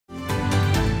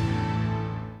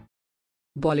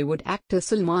Bollywood actor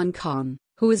Salman Khan,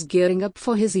 who is gearing up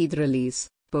for his Eid release,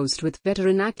 posed with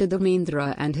veteran actor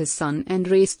Dharmendra and his son and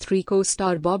Race 3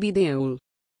 co-star Bobby Deol.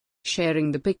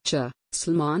 Sharing the picture,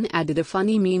 Salman added a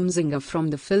funny meme Zinger from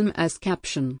the film as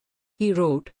caption. He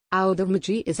wrote, "Our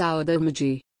Dharmaji is our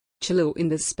Dharmaji. Chalo, in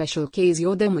this special case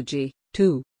your Dharmaji,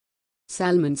 too."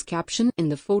 Salman's caption in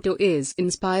the photo is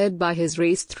inspired by his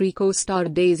Race 3 co-star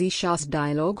Daisy Shah's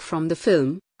dialogue from the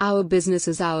film, "Our business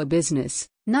is our business,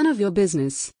 none of your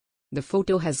business." The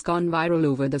photo has gone viral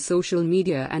over the social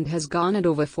media and has garnered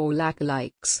over 4 lakh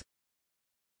likes.